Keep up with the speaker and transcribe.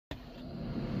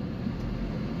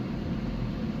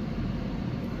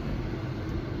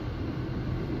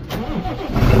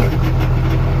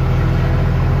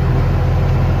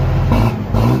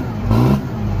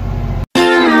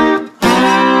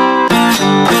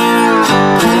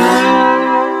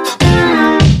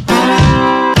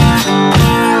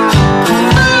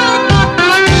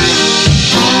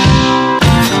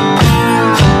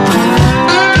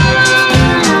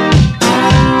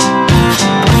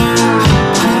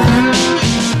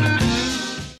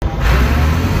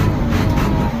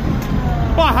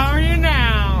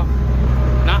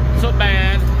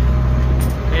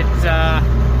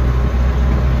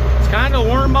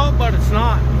But it's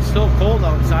not. It's still cold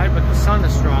outside, but the sun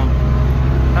is strong.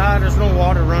 There's no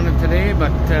water running today,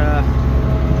 but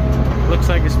looks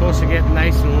like it's supposed to get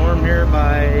nice and warm here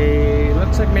by,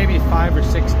 looks like maybe 5 or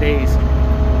 6 days.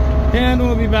 And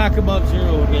we'll be back above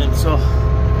zero again. So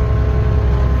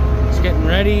it's getting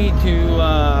ready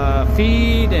to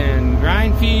feed and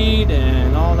grind feed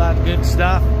and all that good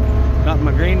stuff. Got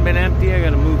my grain bin empty. I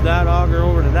gotta move that auger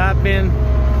over to that bin.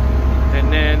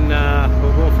 And then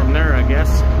we'll go from there, I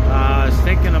guess. I was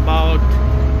thinking about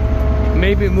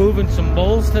maybe moving some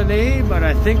bulls today, but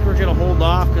I think we're gonna hold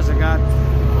off because I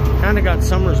kind of got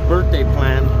Summer's birthday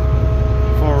planned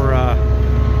for.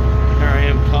 There I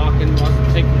am talking. Wasn't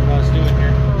thinking what I was doing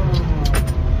here.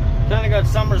 Kind of got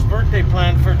Summer's birthday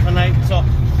planned for tonight, so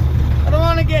I don't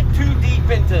want to get too deep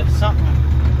into something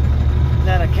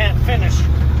that I can't finish.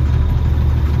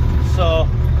 So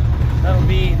that'll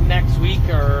be next week,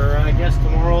 or I guess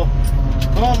tomorrow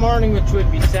morning, which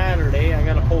would be Saturday. I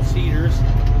gotta pull cedars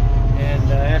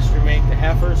and estimate the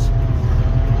heifers,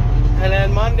 and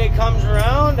then Monday comes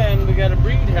around and we gotta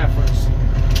breed heifers,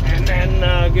 and then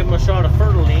give them a shot of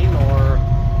fertilene, or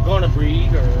gonna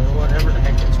breed, or whatever the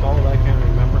heck it's called. I can't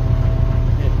remember.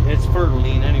 It's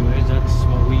fertilene anyways. That's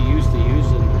what we used to use,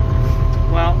 and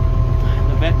well,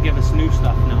 the vet give us new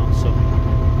stuff now. So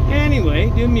anyway,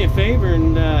 do me a favor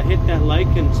and hit that like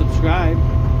and subscribe.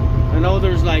 I know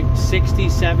there's like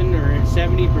 67 or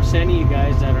 70% of you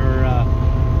guys that are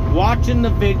watching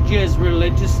the videos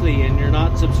religiously and you're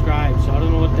not subscribed. So I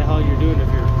don't know what the hell you're doing, if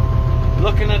you're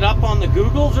looking it up on the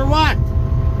Googles or what.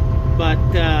 But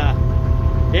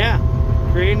yeah,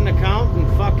 create an account and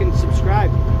fucking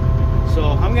subscribe. So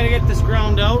I'm gonna get this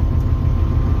ground out.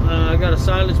 I got a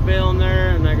silage bale in there,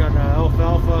 and I got an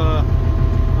alfalfa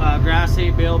grass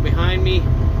hay bale behind me,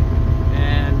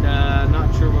 and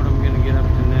not sure what I'm gonna get up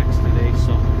to next today,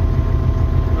 so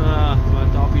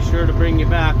but I'll be sure to bring you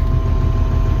back.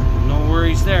 No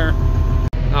worries there.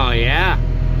 Oh yeah,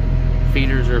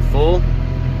 feeders are full,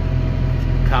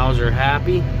 cows are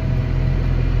happy,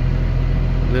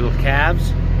 little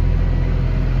calves,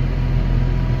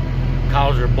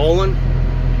 cows are bowling.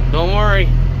 Don't worry,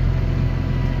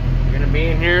 you're gonna be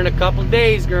in here in a couple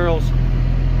days, girls.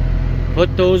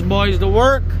 Put those boys to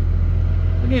work.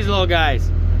 Look at these little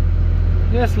guys.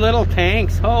 Just little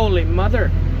tanks. Holy mother.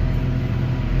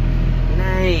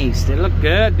 Nice. They look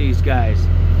good, these guys.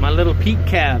 My little peak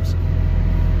calves.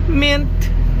 Mint.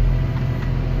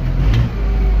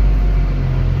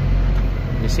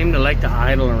 They seem to like to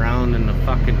idle around in the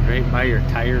fucking right by your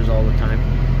tires all the time.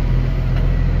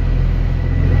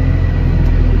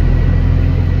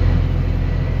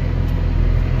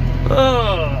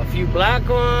 Oh, a few black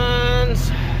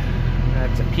ones.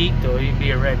 That's a peak though, you'd be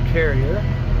a red carrier.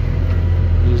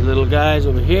 These little guys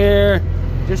over here,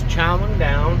 just chowing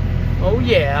down. Oh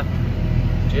yeah,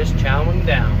 just chowing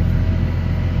down.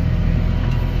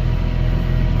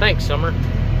 Thanks, Summer.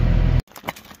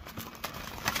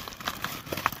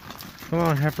 Come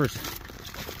on, heifers.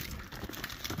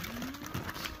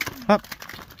 Up.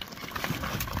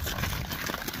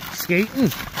 Skating.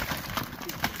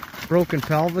 Broken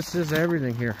pelvises,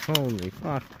 everything here. Holy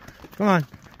fuck. Come on,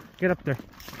 get up there.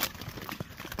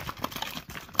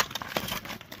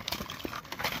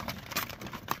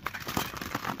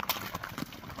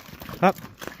 Up.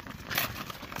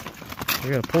 We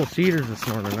gotta pull cedars this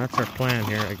morning. That's our plan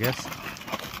here, I guess.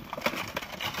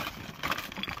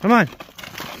 Come on.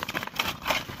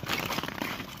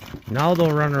 Now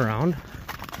they'll run around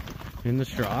in the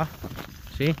straw.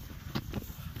 See?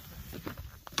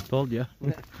 Told you. I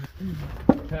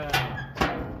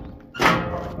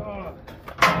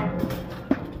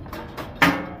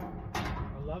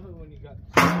love it when you got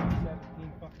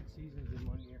 17 fucking seasons in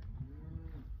 1 year.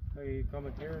 Are you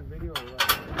coming here in video or what?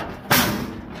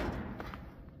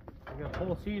 I got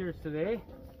full cedars today.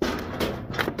 Now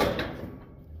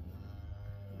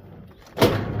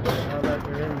that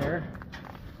they're in there,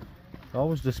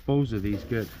 always dispose of these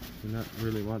good. You not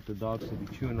really want the dogs to be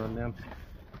chewing on them.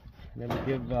 And then we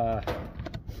give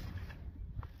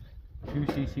 2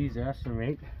 cc's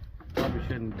estimate. Probably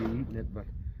shouldn't be eating it, but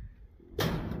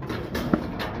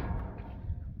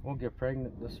We'll get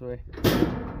pregnant this way.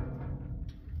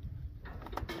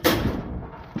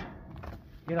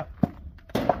 Get up.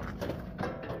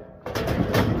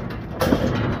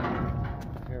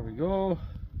 There we go.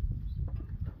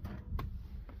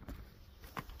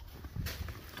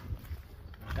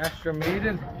 Extra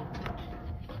mated.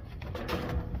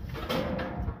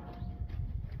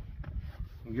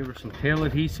 We'll give her some tail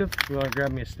adhesive. You want to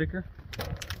grab me a sticker?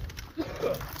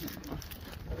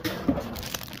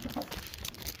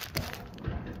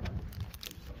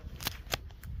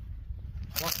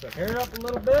 Wash the hair up a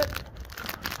little bit.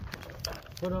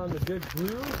 Put on the good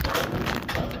glue.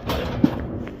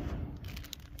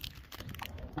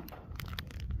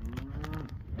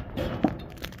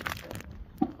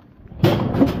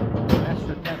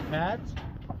 Extra tech pads.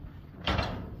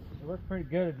 They work pretty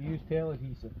good if you use tail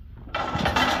adhesive.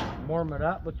 Warm it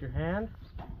up with your hand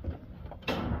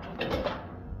so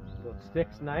it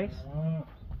sticks nice.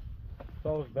 It's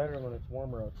always better when it's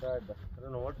warmer outside, but I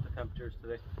don't know what the temperature is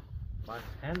today.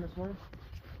 -10 this morning?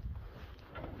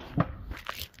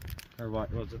 Or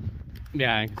what was it?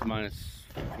 Yeah, I think it's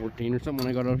 -14 or something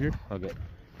when I got out here. Okay.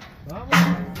 Well, it's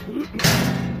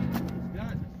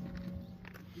done.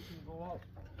 You can go out.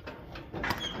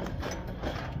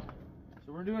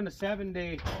 So we're doing a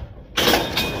 7-day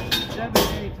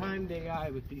time day eye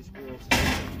with these girls.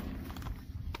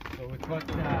 So we put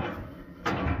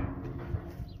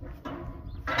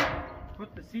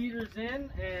the cedars in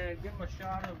and give them a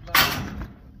shot of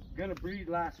gonna breed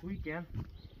last weekend.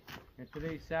 And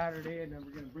today's Saturday, and then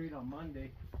we're gonna breed on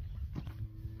Monday.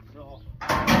 So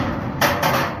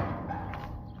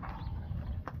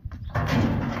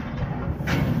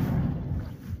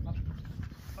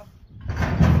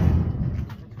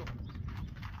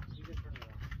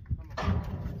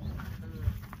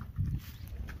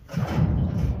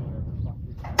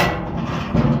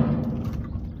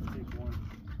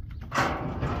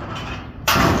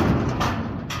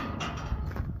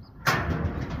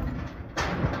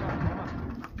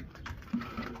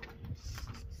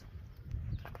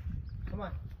come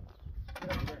on.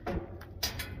 Get up there.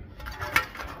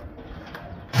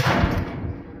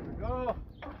 There we go.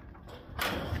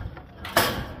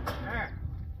 There.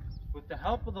 With the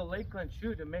help of the Lakeland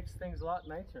chute, it makes things a lot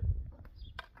nicer.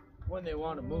 When they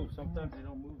want to move. Sometimes they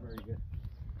don't move very good.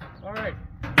 Alright.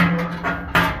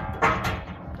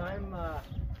 Time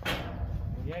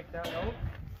yank that out.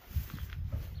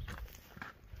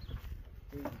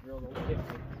 Please, girl, don't kick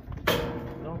me.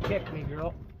 Don't kick me,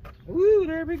 girl. Woo,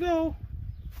 there we go.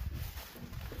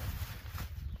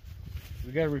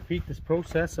 We gotta repeat this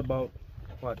process about,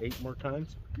 what, 8 more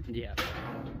times? Yeah.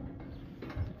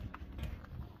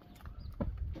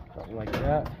 Something like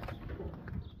that.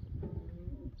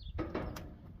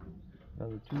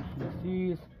 Another 2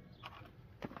 cc's.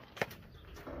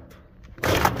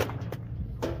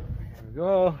 There we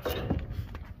go.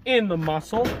 In the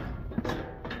muscle. There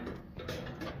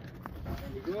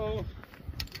we go.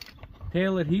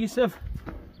 Tail adhesive.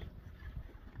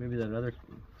 Maybe that other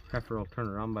heifer will turn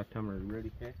around by the time we're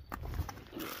ready, okay?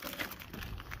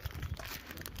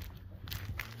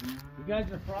 You guys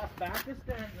are frost Baptist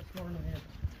stand this morning here.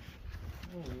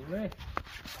 Alright.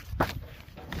 There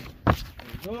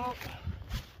we go.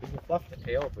 We can fluff the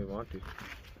tail if we want to.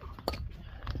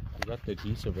 We got the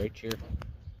adhesive right here.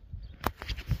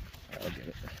 I'll get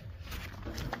it.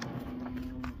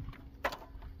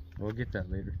 We'll get that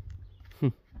later.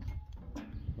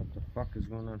 What the fuck is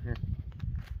going on here?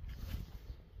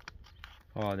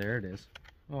 Oh, there it is.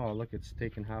 Oh, look, it's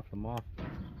taking half them off.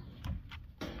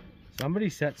 Somebody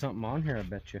set something on here, I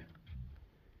bet you.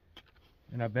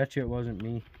 And I bet you it wasn't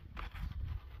me.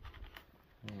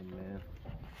 Oh, man.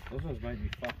 Those ones might be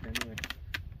fucked anyway.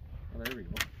 Oh, there we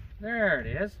go. There it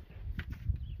is.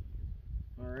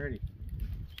 Alrighty.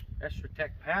 Extra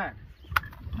Tech pad.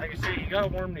 Like I say, you gotta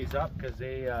warm these up because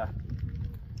they,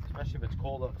 especially if it's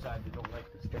cold outside, they don't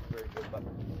like to stick very good. But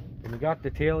we got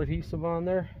the tail adhesive on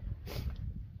there.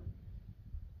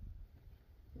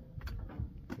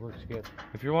 Works good.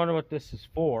 If you're wondering what this is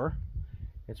for,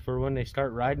 it's for when they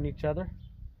start riding each other.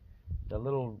 The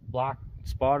little black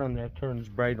spot on there turns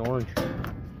bright orange.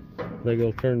 Like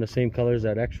it'll turn the same color as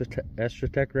that Extra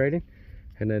Tech rating,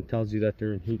 and then it tells you that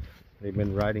they're in heat. They've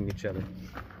been riding each other.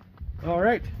 All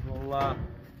right, we'll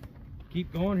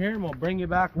keep going here, and we'll bring you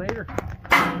back later.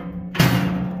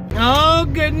 Oh,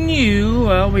 good news.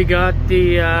 Well, we got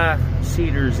the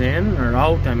cedars in, or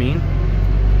out, I mean.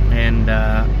 And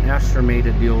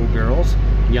astramated the old girls,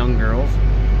 young girls,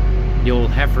 the old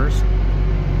heifers,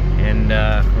 and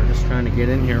we're just trying to get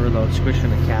in here without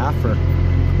squishing a calf or,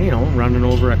 you know, running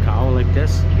over a cow like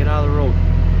this. Get out of the road.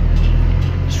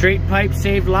 straight pipe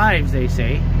save lives, they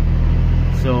say.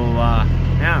 So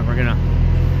yeah, we're gonna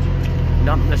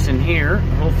dump this in here,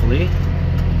 hopefully.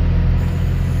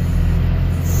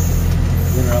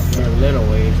 Get it up there a little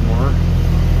ways more.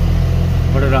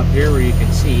 Put it up here where you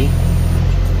can see.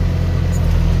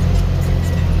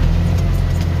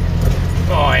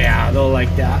 Oh yeah, they'll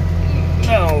like that.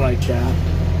 They'll like that.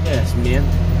 Yes, man.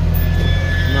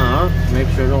 No, make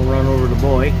sure I don't run over the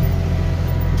boy.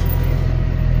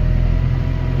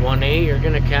 1A, you're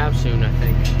gonna calve soon, I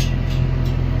think.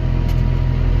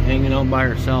 Hanging out by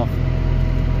herself.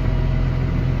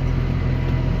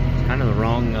 It's kind of the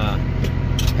wrong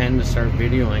pen to start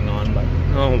videoing on, but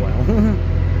oh well.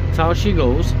 That's how she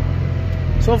goes.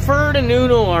 So Ferd and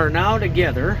Uno are now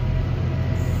together.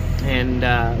 And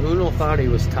Uno thought he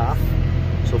was tough.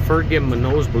 So Ferd gave him a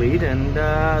nosebleed, and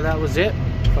that was it.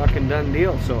 Fucking done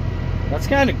deal. So that's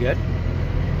kind of good.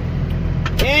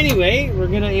 Anyway, we're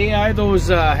gonna AI those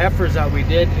heifers that we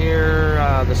did here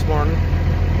this morning,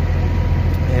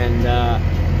 and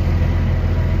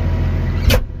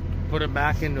put it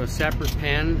back into a separate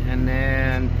pen, and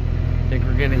then I think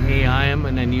we're gonna AI them,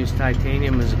 and then use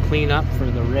titanium as a cleanup for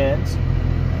the reds,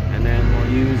 and then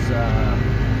we'll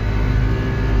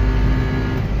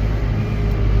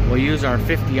use our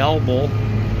 50 elbow.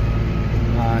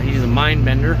 He's a mind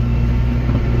bender.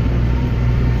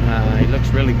 He looks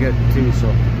really good too, so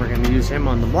we're going to use him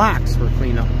on the blacks for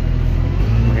cleanup.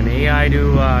 We're going to AI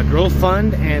do Growth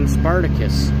Fund and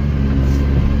Spartacus.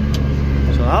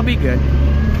 So that'll be good.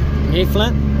 Hey,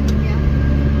 Flint? Yeah.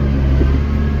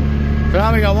 So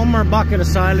now we got one more bucket of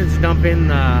silage to dump in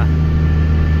the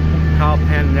cow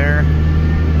pen there.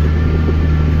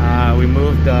 We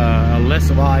moved a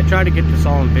list. Well, I tried to get this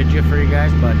all in video for you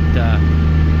guys, but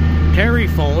Terry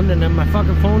phoned and then my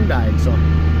fucking phone died, so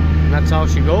that's how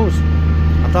she goes.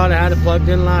 I thought I had it plugged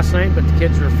in last night, but the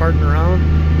kids were farting around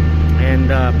and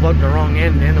plugged the wrong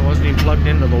end in. It wasn't even plugged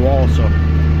into the wall, so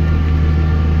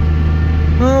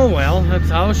oh well, that's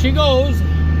how she goes.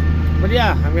 But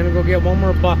yeah, I'm gonna go get one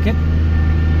more bucket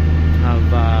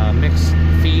of mixed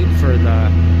feed for the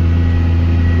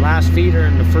last feeder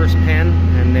in the first pen,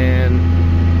 and then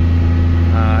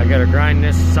I gotta grind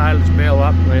this silage bale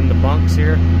up in the bunks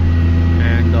here,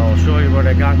 and I'll show you what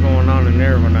I got going on in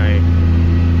there when I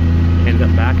end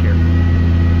up back here.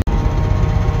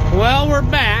 Well, we're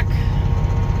back.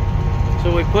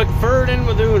 So we put Ferd in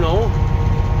with Uno,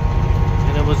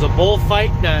 and it was a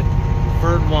bullfight that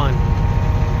Ferd won.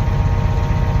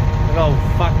 Oh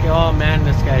fuck, oh man,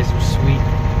 this guy's so sweet.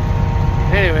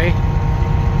 Anyway,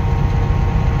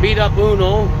 beat up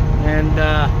Uno, and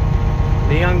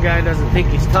the young guy doesn't think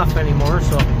he's tough anymore,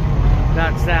 so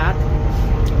that's that.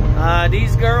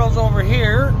 These girls over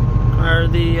here are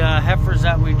the heifers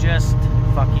that we just,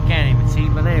 fuck, you can't even see,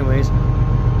 but anyways,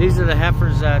 these are the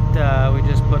heifers that we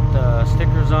just put the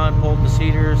stickers on, pulled the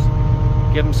cedars,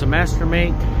 give them some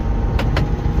Inseminating,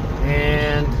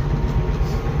 and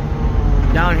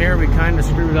down here we kind of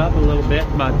screwed up a little bit,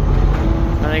 but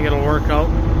I think it'll work out.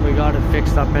 We got it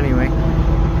fixed up anyway.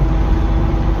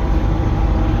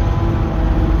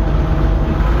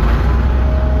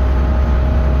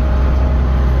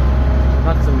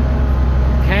 Got some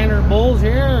canner bulls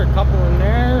here, a couple in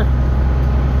there.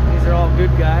 These are all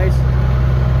good guys.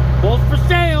 Both for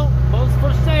sale, both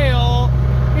for sale.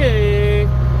 Yay.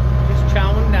 Just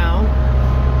chowing down.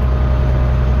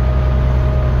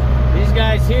 These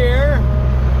guys here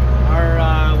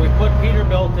are, we put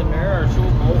Peterbilt in there, our show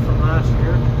bull from last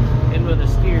year, in with a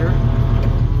steer.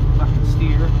 Fucking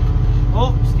steer.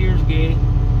 Oh, steer's gay.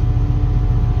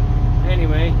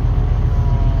 Anyway,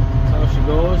 that's how she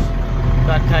goes.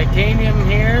 Got Titanium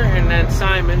here, and then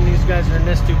Simon. These guys are in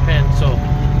this two pens. So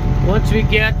once we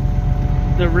get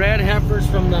the red heifers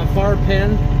from the far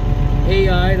pen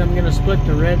AI'd, I'm gonna split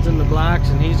the reds and the blacks,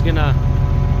 and he's gonna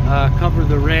cover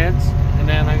the reds. And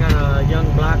then I got a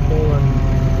young black bull in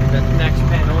the next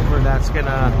pen over that's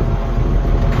gonna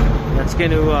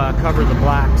cover the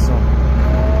blacks. So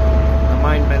a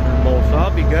mind bender bull, so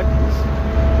I'll be good.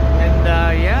 And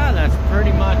yeah, that's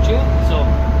pretty much it. So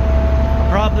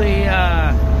probably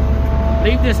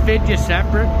leave this video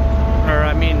separate, or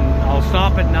I mean I'll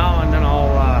stop it now, and then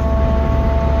I'll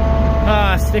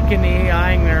stick in the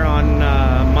AIing there on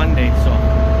Monday, so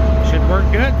should work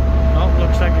good. Oh,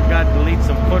 looks like I got to delete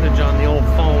some footage on the old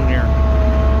phone here.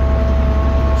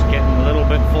 It's getting a little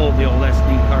bit full, the old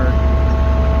SD card.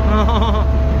 Oh,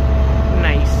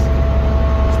 nice.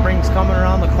 Spring's coming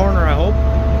around the corner, I hope.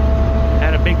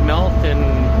 Had a big melt, and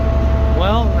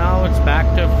well, now it's back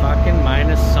to fucking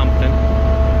minus something.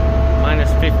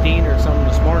 Minus 15 or something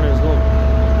this morning. It was a little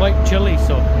quite chilly,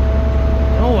 so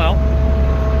oh well.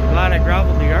 Glad I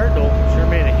gravelled the yard though. Sure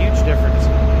made a huge difference.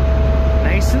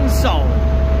 Nice and solid.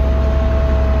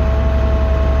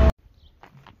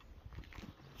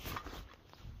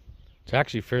 It's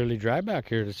actually fairly dry back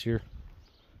here this year.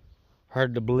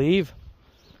 Hard to believe.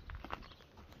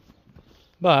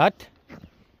 But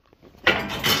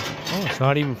oh, it's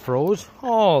not even froze.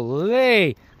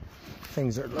 Holy!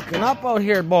 Things are looking up out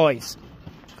here, boys.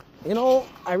 You know,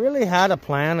 I really had a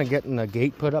plan of getting a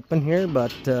gate put up in here,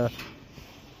 but that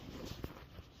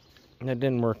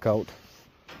didn't work out.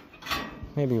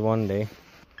 Maybe one day.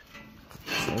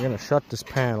 So we're gonna shut this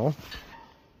panel.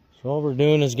 So all we're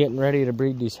doing is getting ready to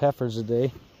breed these heifers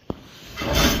today.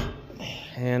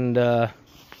 And yeah,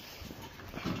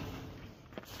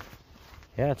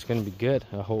 it's gonna be good,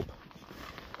 I hope.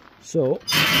 So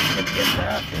let's get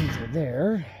that into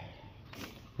there.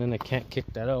 Then I can't kick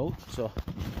that out, so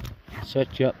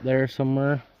set you up there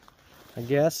somewhere, I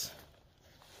guess.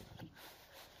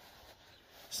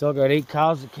 Still got 8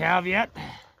 cows to calve yet.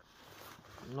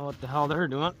 Don't know what the hell they're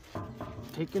doing.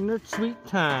 Taking their sweet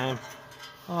time.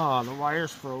 Oh, the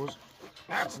wires froze.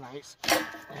 That's nice.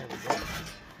 There we go.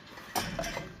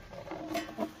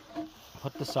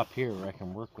 Put this up here where I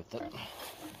can work with it.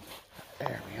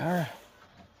 There we are.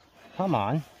 Come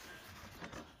on.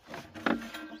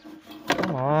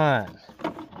 Come on.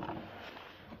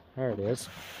 There it is.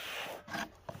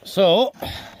 So,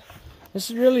 this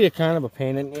is really a kind of a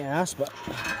pain in the ass, but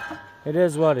it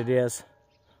is what it is.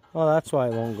 Oh, that's why I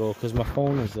won't go, because my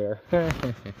phone is there.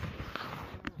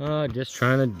 Just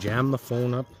trying to jam the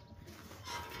phone up.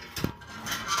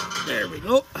 There we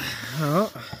go.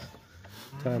 Oh,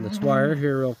 tie this wire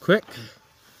here real quick.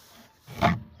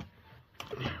 There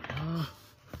we go.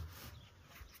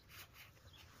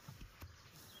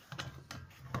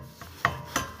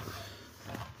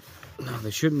 No,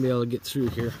 they shouldn't be able to get through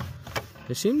here.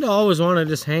 They seem to always want to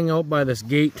just hang out by this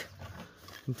gate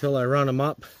until I run them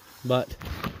up, but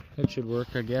it should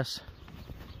work, I guess.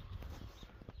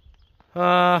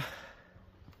 Okay,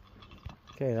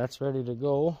 that's ready to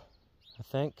go, I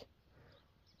think.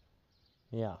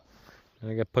 Yeah,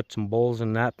 I gotta put some bowls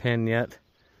in that pen yet,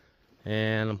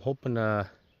 and I'm hoping to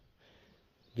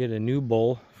get a new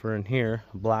bowl for in here,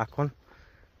 a black one.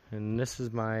 And this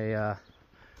is my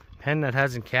pen that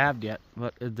hasn't calved yet,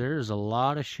 but there's a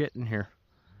lot of shit in here.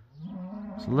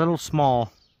 It's a little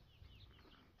small,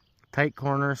 tight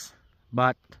corners,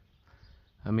 but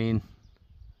I mean,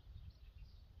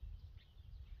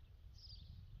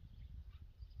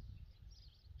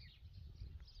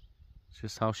 it's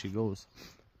just how she goes.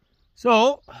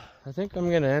 So I think I'm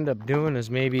gonna end up doing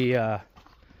is maybe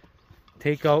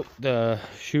take out the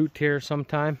chute here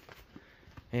sometime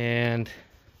and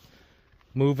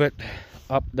move it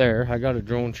up there. I got a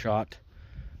drone shot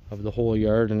of the whole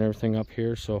yard and everything up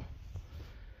here, so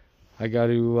I got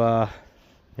to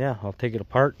yeah, I'll take it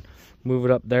apart, move it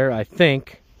up there. I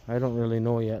think, I don't really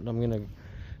know yet. I'm gonna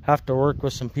have to work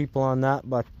with some people on that,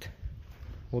 but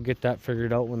we'll get that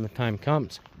figured out when the time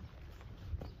comes.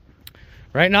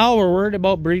 Right now we're worried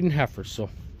about breeding heifers, so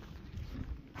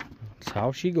that's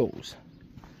how she goes.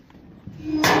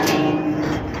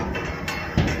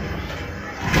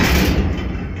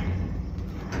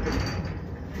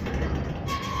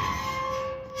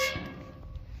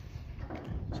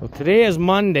 So today is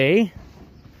Monday.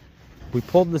 We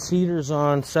pulled the cedars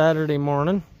on Saturday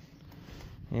morning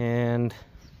and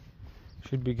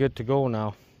should be good to go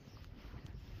now,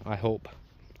 I hope.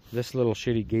 This little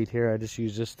shitty gate here, I just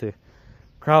use this to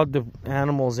crowd the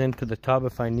animals into the tub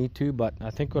if I need to, but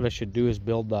I think what I should do is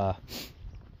build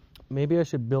maybe I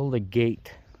should build a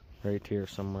gate right here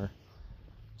somewhere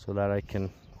so that I can,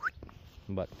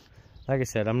 but like I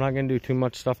said, I'm not going to do too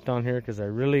much stuff down here because I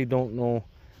really don't know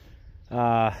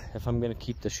if I'm going to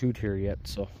keep the chute here yet.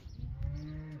 So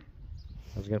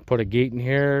I was going to put a gate in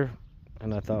here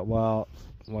and I thought, well,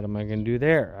 what am I going to do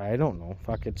there? I don't know.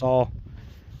 Fuck, it's all,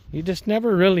 you just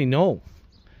never really know.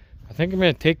 I think I'm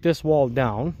going to take this wall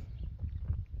down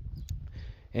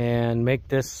and make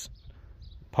this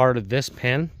part of this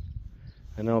pen,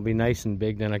 and it'll be nice and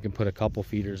big. Then I can put a couple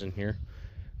feeders in here.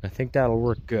 I think that'll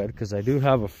work good because I do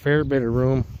have a fair bit of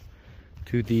room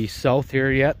to the south here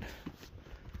yet.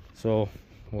 So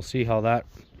we'll see how that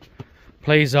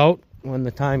plays out when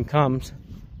the time comes.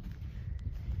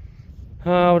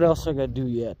 What else I got to do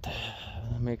yet?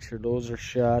 Make sure those are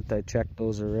shut. I checked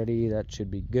those already. That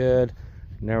should be good.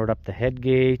 Narrowed up the head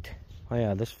gate. Oh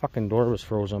yeah, this fucking door was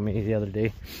froze on me the other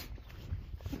day.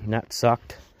 And that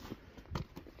sucked.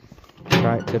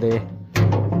 Try it today.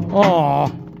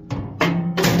 Oh,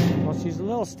 well, she's a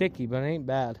little sticky, but it ain't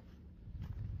bad.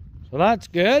 So that's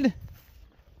good.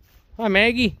 Hi,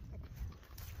 Maggie.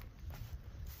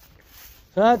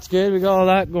 So that's good. We got all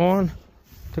that going.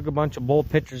 Took a bunch of bull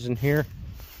pictures in here.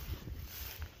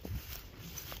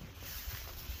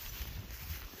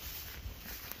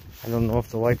 I don't know if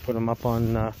the wife put them up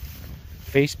on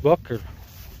Facebook or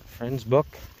Friends Book,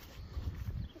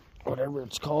 whatever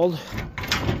it's called.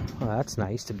 Oh, that's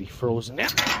nice to be frozen. Yeah,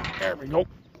 there we go.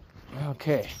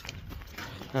 Okay.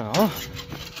 Now,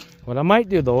 what I might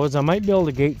do though is I might build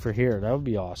a gate for here. That would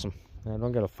be awesome. I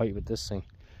don't got to fight with this thing.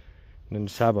 And then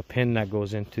just have a pin that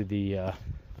goes into the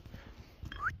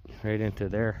right into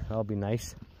there. That'll be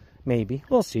nice. Maybe.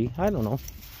 We'll see. I don't know.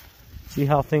 See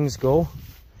how things go.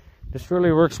 This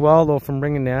really works well though from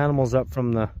bringing the animals up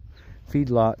from the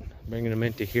feedlot, bringing them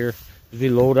into here. We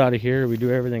load out of here. We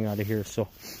do everything out of here. So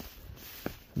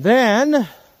then, I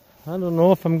don't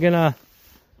know if I'm gonna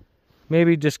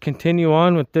maybe just continue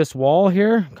on with this wall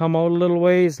here, come out a little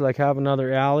ways, like have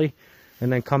another alley, and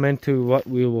then come into what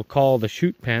we will call the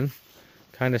chute pen.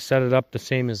 Kind of set it up the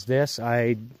same as this.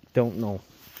 I don't know.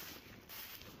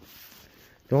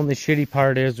 The only shitty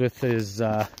part is with is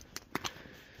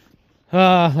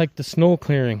like the snow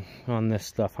clearing on this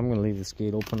stuff. I'm gonna leave this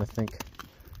gate open, I think.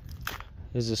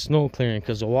 Is the snow clearing,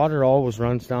 because the water always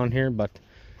runs down here, but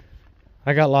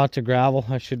I got lots of gravel.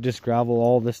 I should just gravel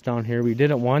all this down here. We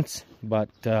did it once, but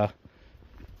the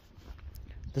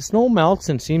snow melts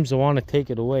and seems to want to take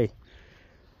it away.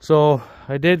 So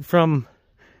I did from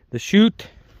the chute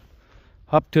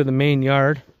up to the main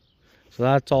yard. So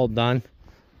that's all done.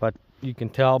 But you can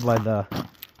tell by the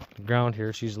ground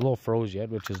here, she's a little froze yet,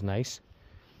 which is nice.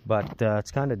 But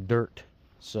it's kind of dirt.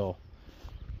 So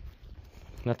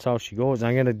that's how she goes.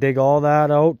 I'm going to dig all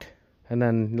that out. And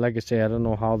then, like I say, I don't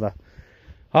know how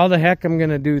the heck I'm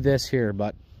gonna do this here,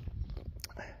 but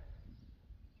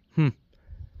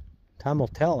time will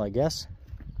tell, I guess.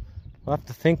 We'll have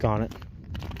to think on it.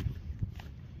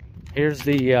 Here's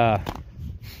the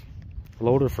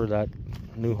loader for that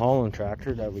New Holland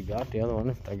tractor that we got. The other one,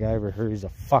 if that guy ever hurries the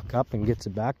fuck up and gets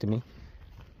it back to me.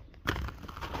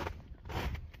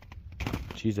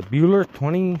 She's a Bueller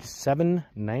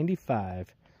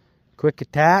 2795. Quick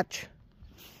attach.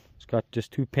 It's got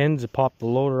just 2 pins to pop the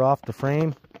loader off the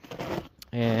frame,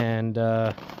 and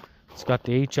it's got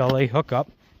the HLA hookup,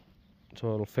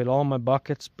 so it'll fit all my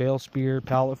buckets, bale spear,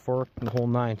 pallet fork, and the whole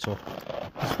 9. So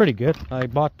it's pretty good. I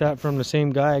bought that from the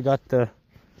same guy I got the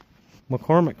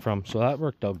McCormick from, so that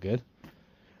worked out good.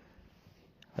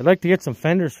 I'd like to get some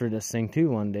fenders for this thing too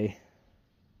one day.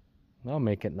 That'll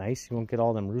make it nice. You won't get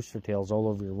all them rooster tails all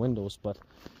over your windows. But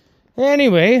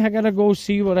anyway, I gotta go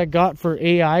see what I got for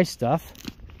AI stuff.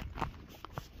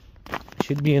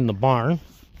 Should be in the barn.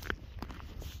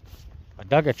 I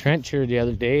dug a trench here the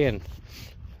other day and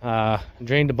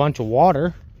drained a bunch of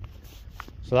water,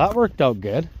 so that worked out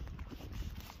good.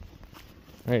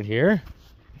 Right here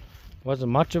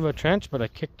wasn't much of a trench, but I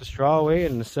kicked the straw away,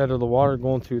 and instead of the water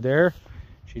going through there,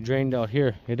 she drained out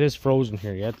here. It is frozen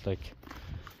here yet. Like,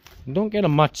 you don't get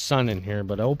much sun in here,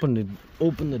 but I opened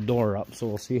the door up, so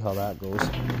we'll see how that goes.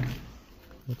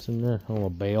 What's in there? Oh, a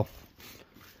bale.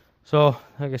 So,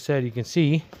 like I said, you can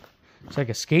see it's like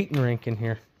a skating rink in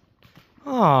here.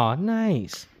 Oh,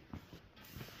 nice.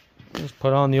 Just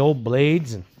put on the old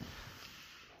blades and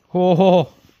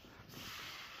whoa.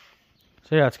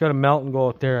 So yeah, it's got to melt and go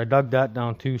out there. I dug that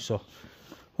down too. So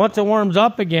once it warms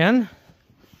up again, I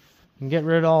can get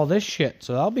rid of all this shit.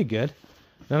 So that'll be good.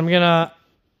 Then I'm gonna,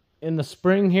 in the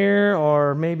spring here,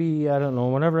 or maybe, I don't know,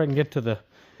 whenever I can get to the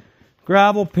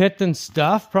gravel pit and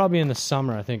stuff, probably in the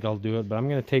summer I think I'll do it. But I'm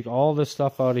gonna take all this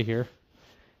stuff out of here,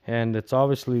 and it's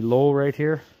obviously low right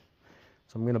here,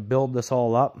 so I'm gonna build this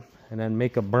all up and then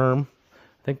make a berm.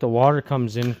 I think the water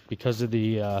comes in because of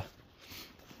the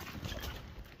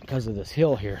this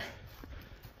hill here.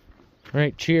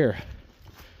 Right, cheer.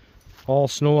 All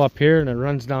snow up here and it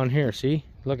runs down here. See,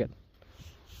 look it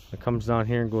comes down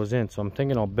here and goes in. So I'm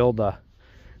thinking I'll build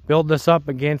this up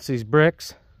against these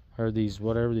bricks, or these,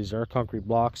 whatever these are, concrete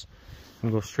blocks,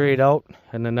 and go straight out,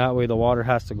 and then that way the water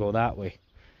has to go that way.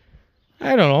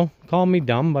 I don't know, call me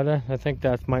dumb, but I think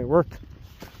that might work.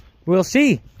 We'll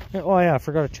see. Oh yeah, I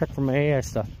forgot to check for my AI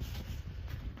stuff.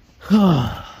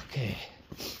 Okay.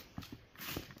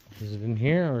 Is it in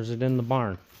here or is it in the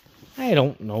barn? I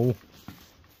don't know.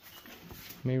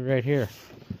 Maybe right here.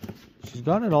 She's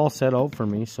got it all set out for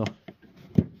me, so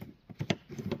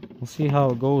we'll see how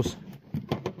it goes.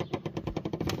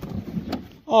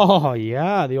 Oh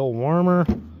yeah, the old warmer,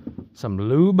 some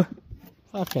lube.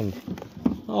 Fucking,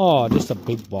 oh, just a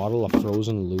big bottle of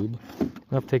frozen lube.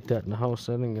 I'll take that in the house.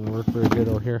 I think it can work very good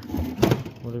out here.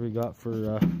 What have we got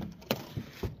for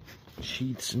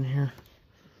sheets in here?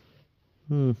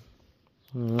 A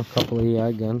couple of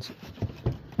AI guns.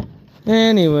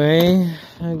 Anyway,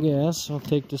 I guess I'll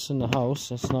take this in the house.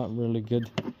 That's not really good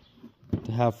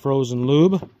to have frozen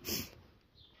lube.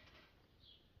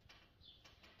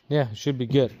 Yeah, it should be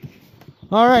good.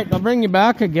 Alright, I'll bring you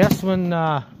back, I guess, when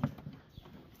my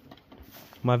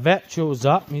vet shows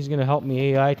up. He's going to help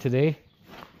me AI today.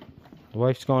 The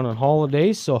wife's gone on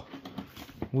holidays, so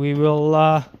we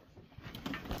will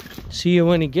see you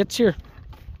when he gets here.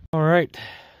 Alright,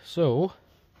 so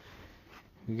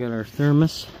we got our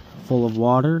thermos full of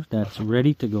water that's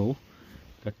ready to go.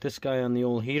 Got this guy on the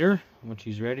old heater. When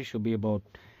she's ready, she'll be about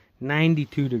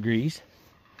 92 degrees.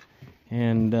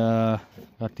 And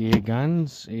got the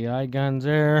AI guns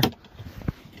there.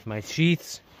 My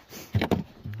sheaths.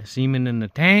 The semen in the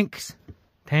tank.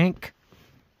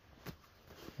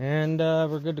 And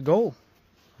we're good to go,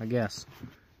 I guess.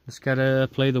 Just gotta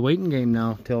play the waiting game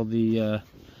now till the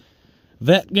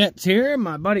vet gets here,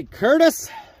 my buddy Curtis.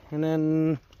 And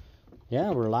then, yeah,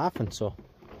 we're laughing, so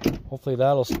hopefully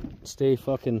that'll stay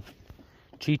fucking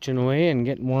cheeching away and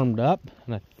getting warmed up.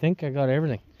 And I think I got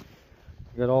everything.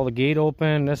 I got all the gate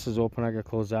open. This is open. I gotta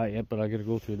close that yet, but I gotta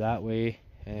go through that way.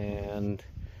 And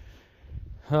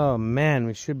oh man,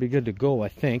 we should be good to go, I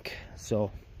think. So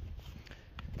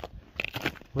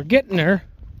we're getting there.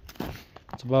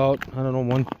 It's about, I don't know,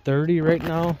 1:30 right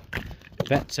now.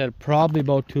 Vet said probably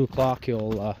about 2 o'clock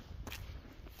he'll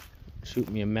shoot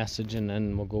me a message, and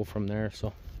then we'll go from there.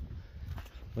 So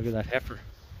look at that heifer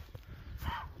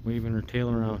waving her tail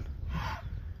around.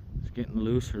 It's getting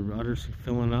loose. Her udder's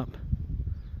filling up.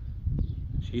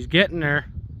 She's getting there.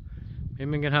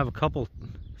 Maybe we can have a couple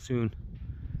soon.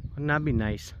 Wouldn't that be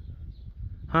nice?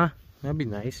 Huh? That'd be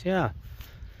nice, yeah.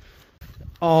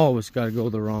 Always gotta go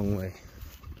the wrong way.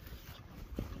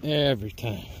 Every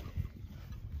time.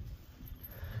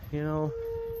 You know,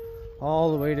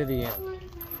 all the way to the end.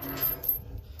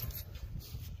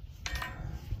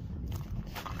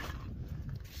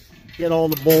 Get all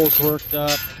the bowls worked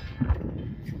up.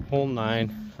 Whole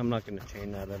 9. I'm not gonna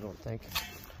chain that, I don't think.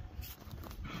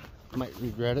 Might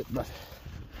regret it, but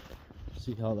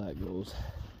see how that goes.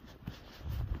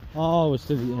 Always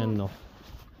to the end though.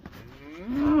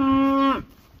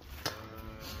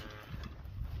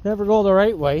 Never go the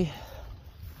right way.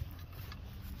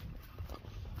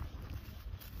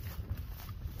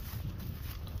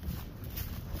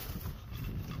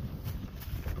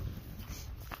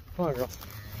 Come on, girl.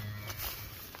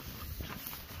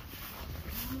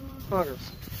 Come on,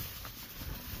 girls.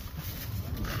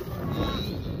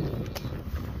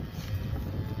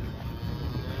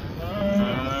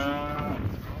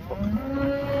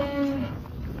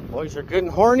 Boys are getting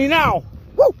horny now.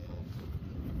 Woo!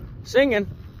 Singing.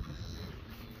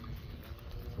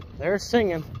 They're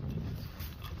singing.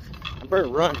 I better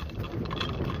run.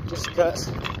 Just because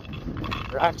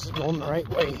they're actually going the right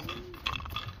way.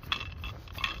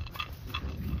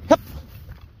 Hup.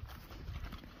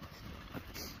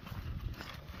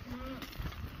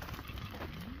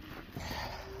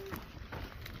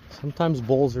 Sometimes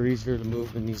bulls are easier to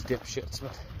move than these dipshits,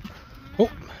 but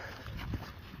oh.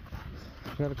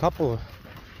 Got a couple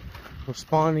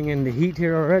responding in the heat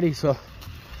here already, so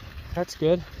that's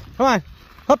good. Come on,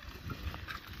 up.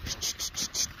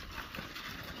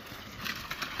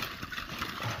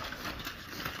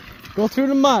 Go through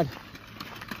the mud.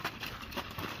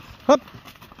 Up.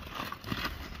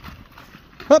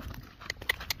 Up.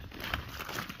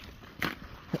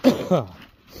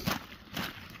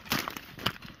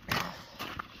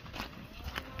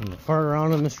 And fart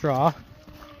around in the straw.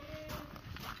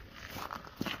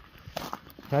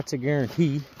 That's a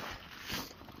guarantee.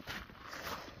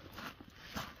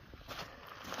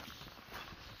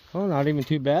 Oh, not even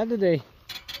too bad today.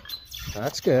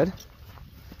 That's good.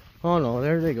 Oh no,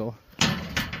 there they go.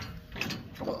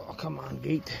 Oh, come on,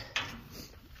 gate.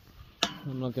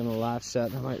 I'm not gonna latch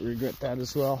that. I might regret that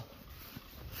as well.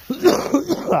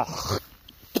 Come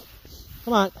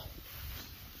on.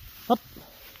 Up.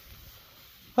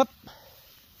 Up.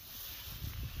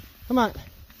 Come on.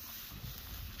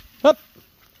 Up.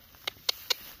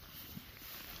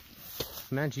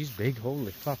 Man, she's big.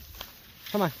 Holy fuck.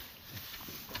 Come on.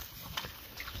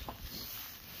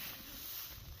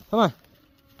 Come on.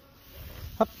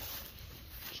 Up.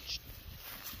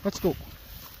 Let's go.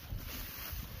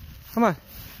 Come on.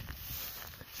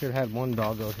 Should have had one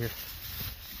dog out here.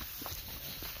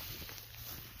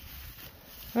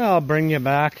 I'll bring you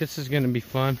back. This is going to be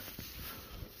fun.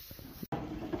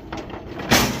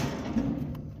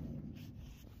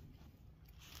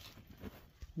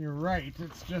 You're right.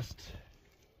 It's just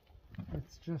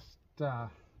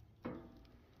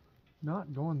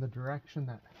not going the direction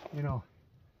that, you know.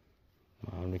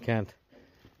 Well,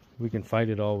 we can fight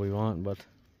it all we want, but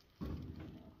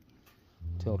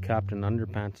Till Captain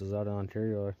Underpants is out of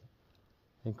Ontario. I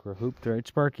think we're hooped, right,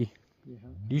 Sparky? Yeah.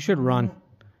 You should run.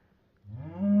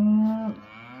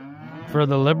 For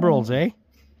the Liberals, eh?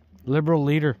 Liberal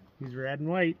leader. He's red and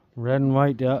white. Red and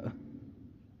white, yeah.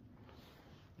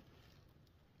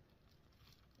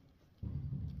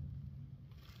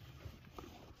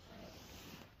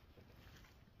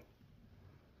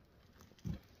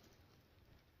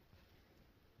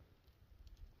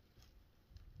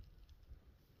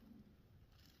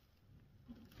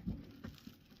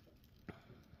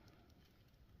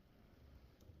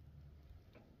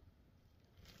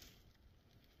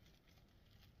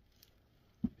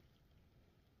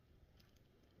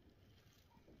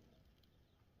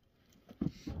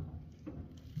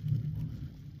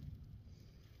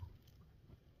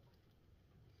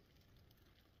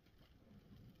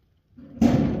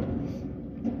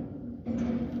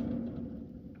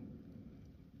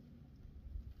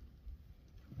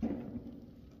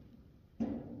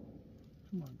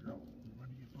 Come on, girl. What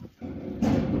are you doing?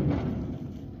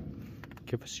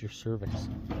 Give us your cervix.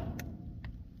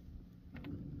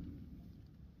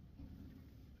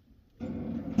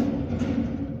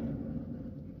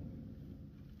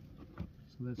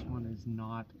 So this one is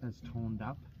not as toned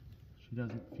up. She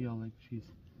doesn't feel like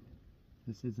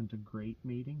this isn't a great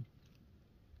mating.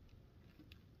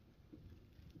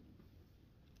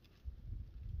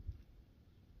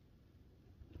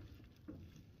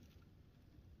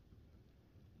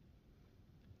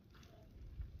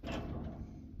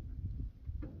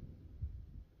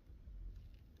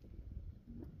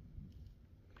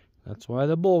 That's why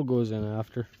the bull goes in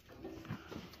after.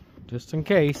 Just in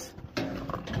case. You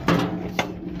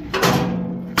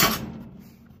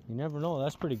never know.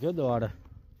 That's pretty good though. Out of,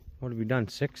 what have we done?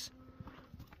 6,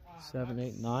 7,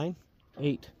 8, 9,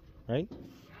 8, right?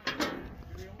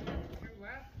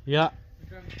 Yeah.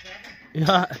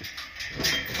 Yeah.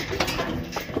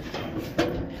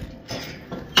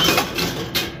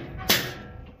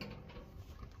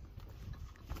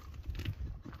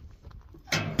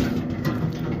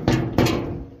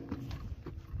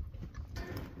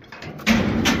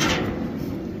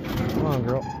 Come on,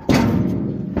 girl.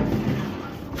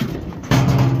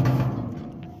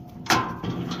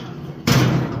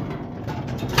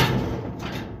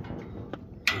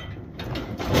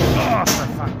 Oh, for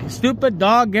fuck. Stupid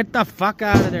dog, get the fuck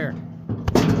out of there.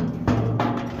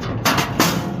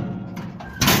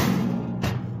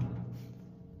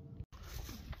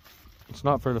 It's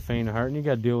not for the faint of heart, and you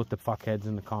gotta deal with the fuckheads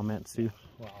in the comments too.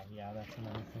 Well, yeah, that's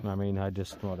another thing. I mean, I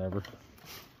just, whatever.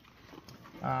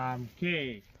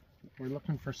 Okay. We're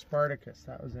looking for Spartacus.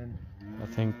 That was in I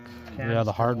think, yeah,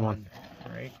 the hard one.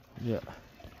 Right? Yeah.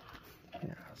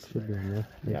 Yeah. Should be in there.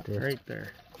 Yeah, There. right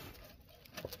there.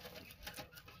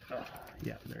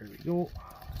 Yeah, there we go.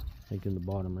 I think in the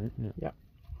bottom, right? Yeah. Yep.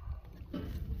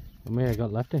 How many I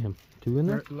got left of him? 2 in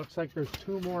there? It looks like there's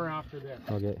 2 more after this.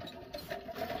 Okay.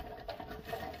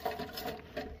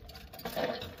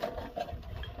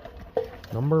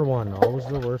 Number 1, always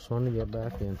the worst one to get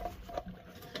back in.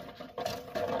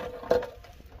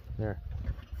 There.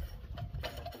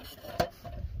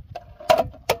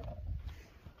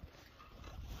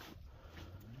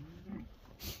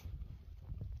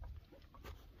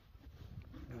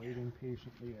 Waiting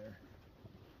patiently there.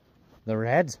 The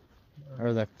reds?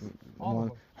 Or the All of one?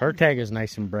 them. Her tag is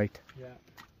nice and bright. Yeah.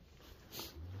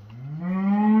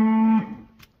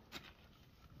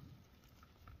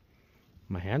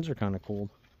 My hands are kind of cold.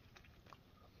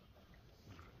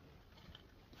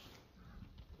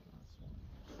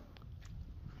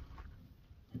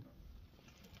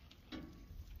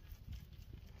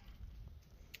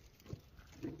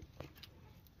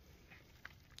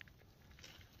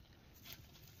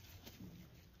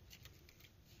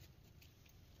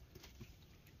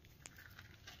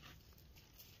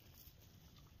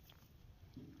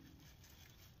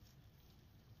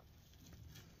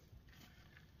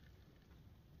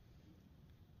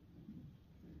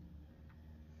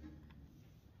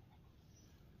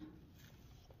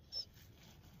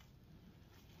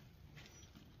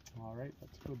 All right,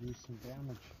 let's go do some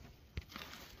damage.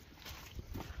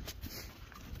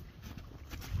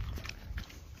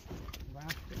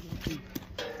 Last bit of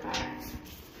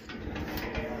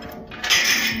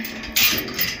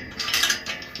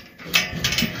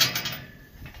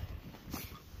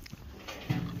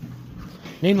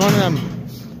Need one of them.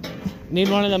 Need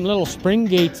one of them little spring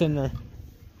gates in there.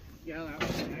 Yeah, that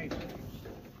was nice.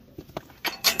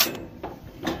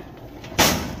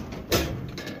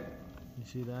 You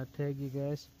see that tag, you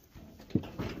guys?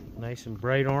 Nice and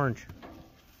bright orange.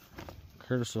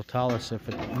 Curtis will tell us if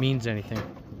it means anything.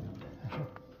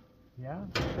 Yeah,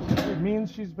 it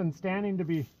means she's been standing to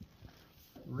be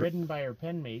ridden by her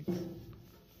pen mates.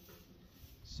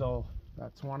 So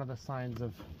that's one of the signs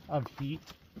of heat.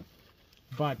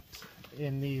 But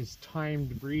in these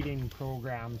timed breeding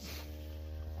programs,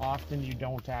 often you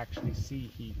don't actually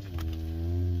see heat.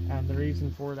 And the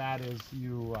reason for that is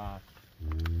you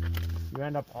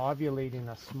end up ovulating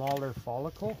a smaller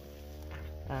follicle,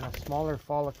 and a smaller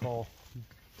follicle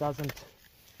doesn't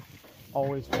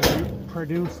always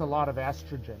produce a lot of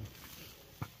estrogen.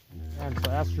 And so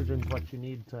estrogen is what you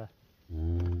need to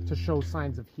show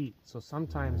signs of heat. So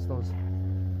sometimes those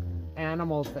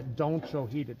animals that don't show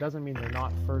heat, it doesn't mean they're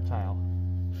not fertile.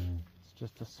 It's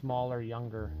just a smaller,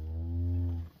 younger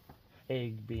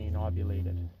egg being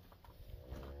ovulated.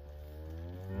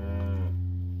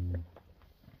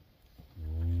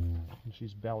 And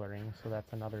she's bellowing, so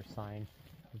that's another sign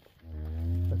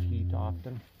of heat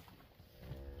often.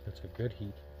 That's a good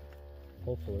heat,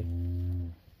 hopefully.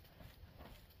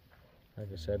 Like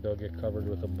I said, they'll get covered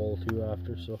with a bowl too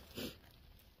after, so.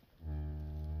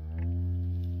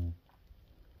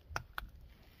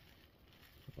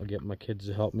 I'll get my kids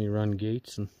to help me run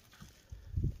gates and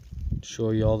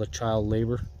show you all the child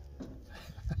labor.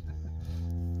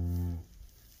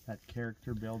 That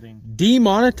character building.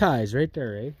 Demonetized right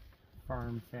there, eh?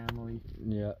 Farm family.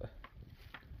 Yeah.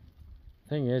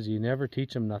 Thing is, you never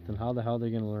teach them nothing. How the hell are they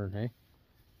going to learn, eh?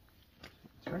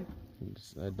 That's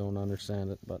right. I don't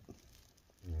understand it, but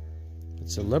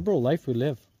it's a liberal life we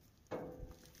live.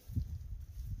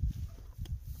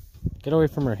 Get away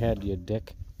from her head, you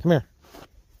dick. Come here.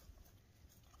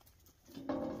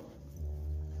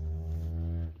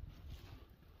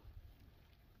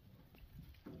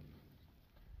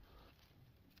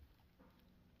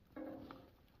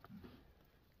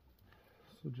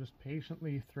 So just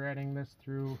patiently threading this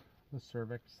through the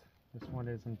cervix. This one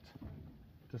isn't,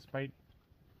 despite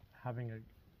having a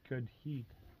good heat,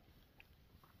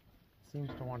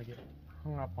 seems to want to get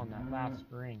hung up on that last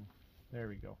ring. There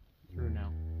we go. Through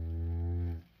now.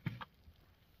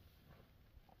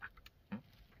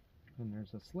 And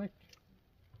there's a slick.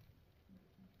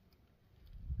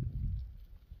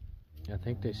 I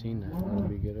think they seen that. That would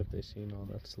be good if they seen all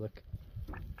that slick.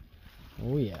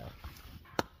 Oh yeah.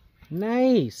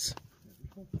 Nice!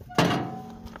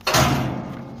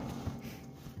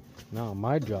 Now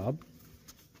my job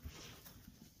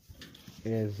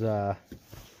is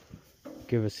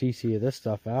give a CC of this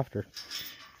stuff after,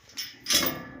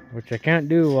 which I can't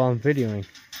do while I'm videoing.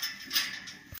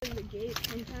 In the gate,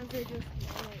 sometimes they just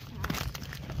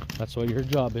That's what your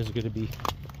job is going to be.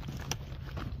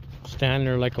 Stand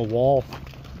there like a wall.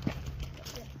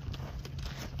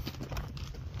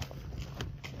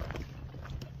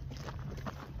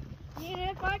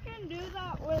 If I can do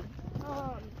that with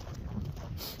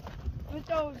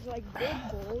those like big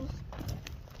bowls,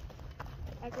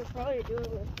 I could probably do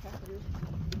it with Heifers.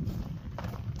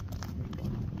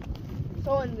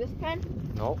 So in this pen?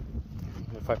 No.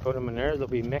 If I put them in there, they'll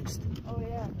be mixed. Oh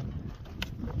yeah.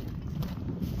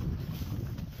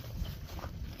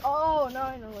 Oh, now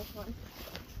I know which one.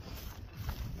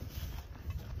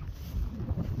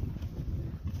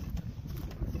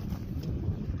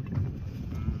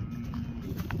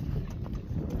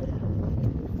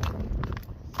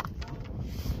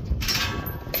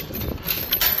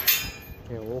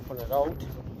 Okay, we'll open it out.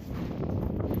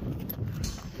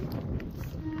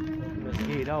 Open this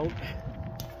gate out.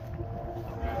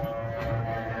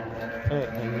 Okay,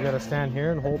 and you gotta stand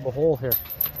here and hold the hole here.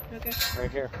 Okay.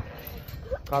 Right here.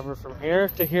 Cover from here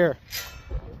to here.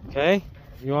 Okay?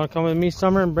 You wanna come with me,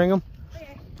 Summer, and bring them?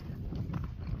 Okay.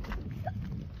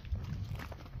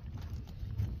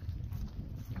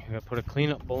 I gotta put a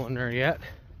cleanup bowl in there yet.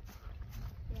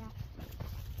 Yeah.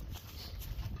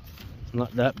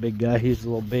 Not that big guy, he's a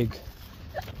little big.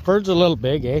 Bird's a little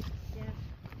big, eh? Yeah.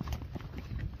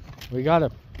 We got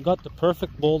the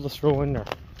perfect bowl to throw in there.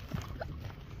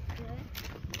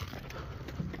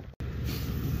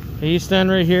 Okay, you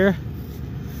stand right here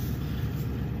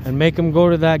and make them go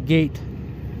to that gate,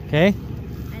 okay?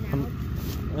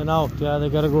 And out, yeah, they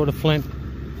gotta go to Flint.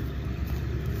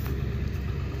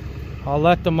 I'll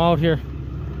let them out here.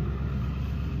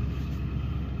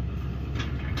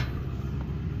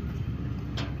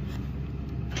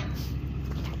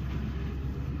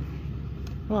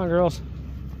 Come on, girls.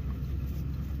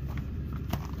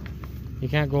 You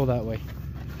can't go that way.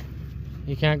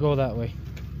 You can't go that way.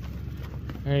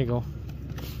 There you go.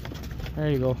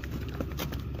 There you go.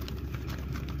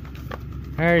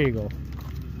 There you go.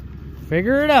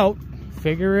 Figure it out.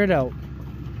 Figure it out.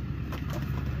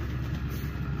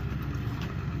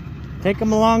 Take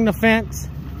them along the fence.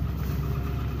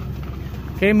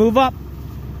 Okay, move up.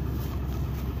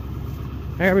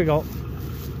 There we go.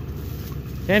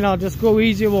 Then I'll just go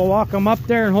easy. We'll walk them up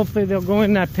there and hopefully they'll go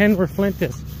in that pen where Flint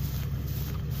is.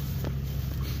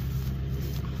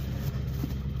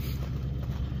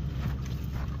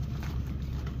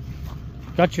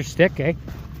 Got your stick, eh?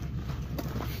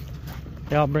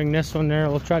 Yeah, I'll bring this one there.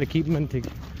 We'll try to keep them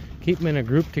in a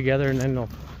group together, and then they'll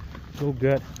go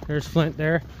good. There's Flint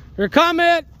there. Here,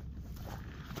 Comet!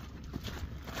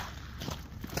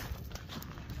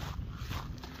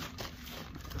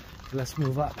 Let's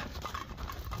move up.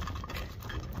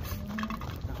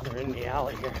 Now they're in the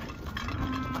alley here.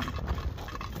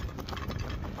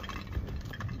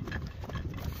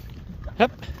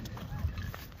 Hup.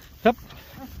 Hup.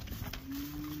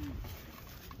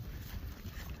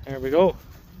 There we go.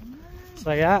 Just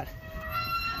like that.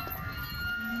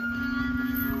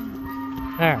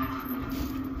 There.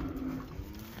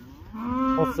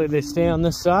 Hopefully they stay on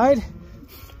this side.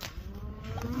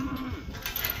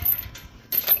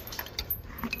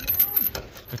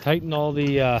 I tightened all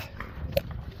the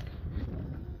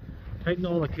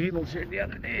cables here the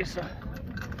other day, so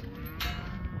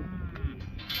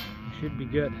should be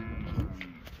good.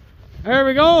 There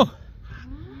we go.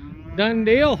 Done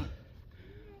deal.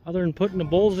 Other than putting the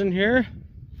bulls in here,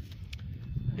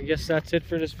 I guess that's it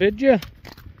for this video.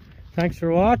 Thanks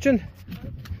for watching.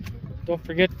 Don't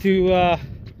forget to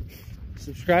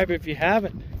subscribe if you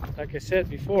haven't. Like I said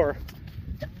before,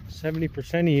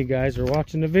 70% of you guys are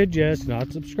watching the videos,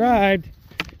 not subscribed.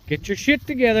 Get your shit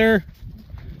together.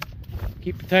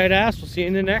 Keep a tight ass. We'll see you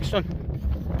in the next one.